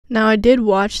Now, I did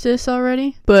watch this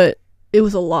already, but it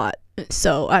was a lot,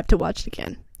 so I have to watch it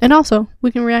again. And also,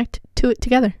 we can react to it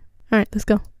together. Alright, let's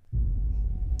go.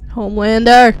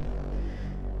 Homelander!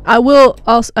 I will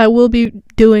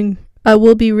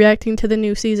be reacting to the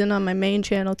new season on my main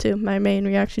channel too, my main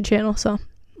reaction channel, so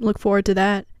look forward to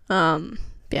that.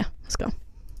 Yeah, let's go.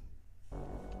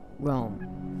 Rome.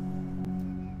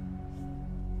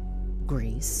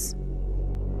 Greece.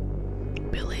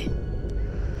 Billy.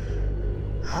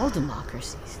 All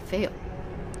democracies fail.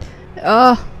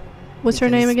 What's her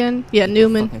name again? Yeah,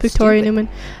 Newman. Fucking Victoria stupid. Newman.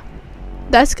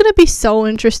 That's gonna be so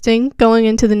interesting going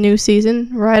into the new season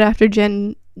right after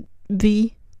Gen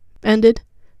V ended,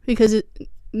 because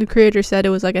the creator said it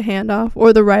was like a handoff,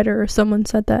 or the writer or someone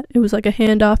said that it was like a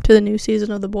handoff to the new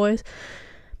season of The Boys.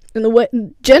 And the way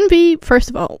Gen V, first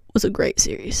of all, was a great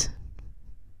series.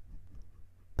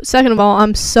 But second of all,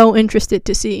 I'm so interested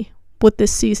to see what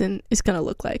this season is gonna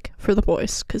look like for The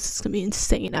Boys, because it's gonna be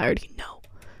insane. I already know.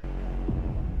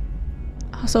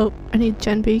 Also, any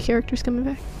Gen V characters coming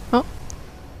back? Oh.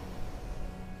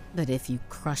 But if you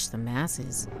crush the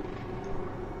masses,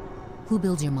 who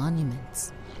builds your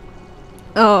monuments?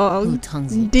 Oh, Who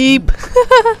tongues your deep.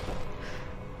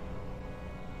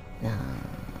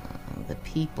 The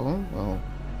people will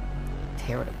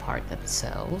tear it apart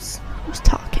themselves. Who's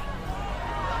talking?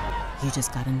 You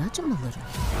just gotta nudge them a little.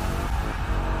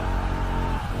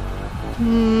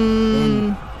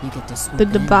 Then you get to swoop The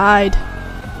in, divide.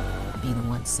 be the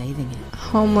one saving it.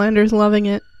 Homelander's loving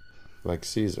it. Like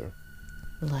Caesar.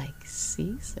 Like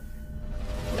Caesar.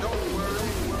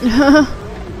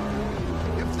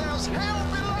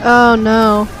 Oh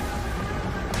no.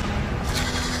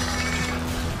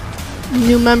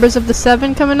 New members of the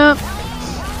Seven coming up?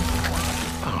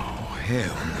 Oh,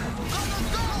 hell.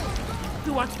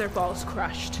 Who wants their balls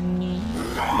crushed?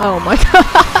 Oh my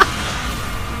god.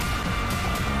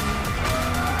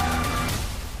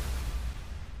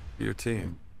 Your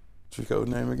team. What's your code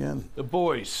name again? The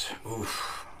Boys.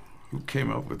 Oof. Who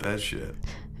came up with that shit?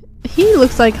 He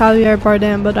looks like Javier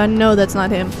Bardem, but I know that's not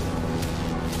him.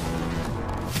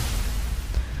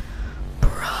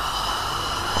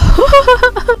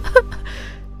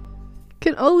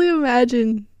 Can only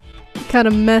imagine what kind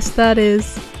of mess that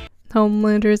is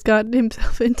Homelander's gotten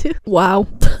himself into. Wow.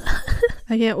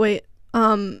 I can't wait.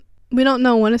 We don't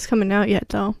know when it's coming out yet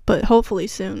though, but hopefully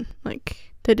soon.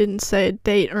 Like, they didn't say a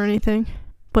date or anything,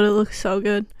 but it looks so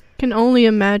good. Can only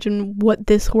imagine what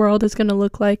this world is gonna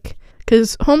look like,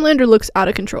 because Homelander looks out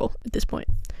of control at this point.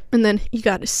 And then you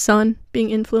got his son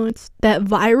being influenced. That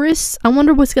virus, I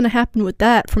wonder what's gonna happen with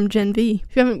that from Gen V.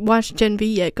 If you haven't watched Gen V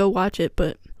yet, go watch it.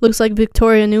 But looks like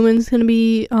Victoria Newman's gonna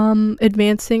be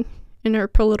advancing in her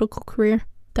political career.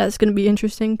 That's gonna be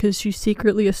interesting because she's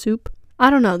secretly a soup. I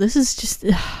don't know. This is just,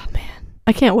 man,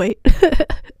 I can't wait.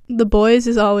 The Boys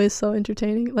is always so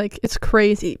entertaining. Like, it's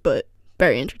crazy, but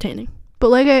very entertaining. But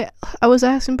like I was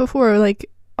asking before, like,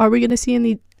 are we gonna see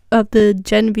any of the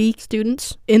Gen V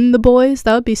students in The Boys?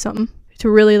 That would be something to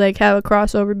really like have a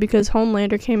crossover, because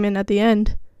Homelander came in at the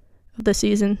end of the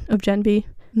season of Gen V,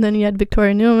 and then you had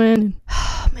Victoria Newman. And,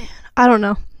 oh man, I don't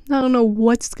know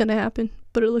what's gonna happen,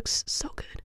 but it looks so good.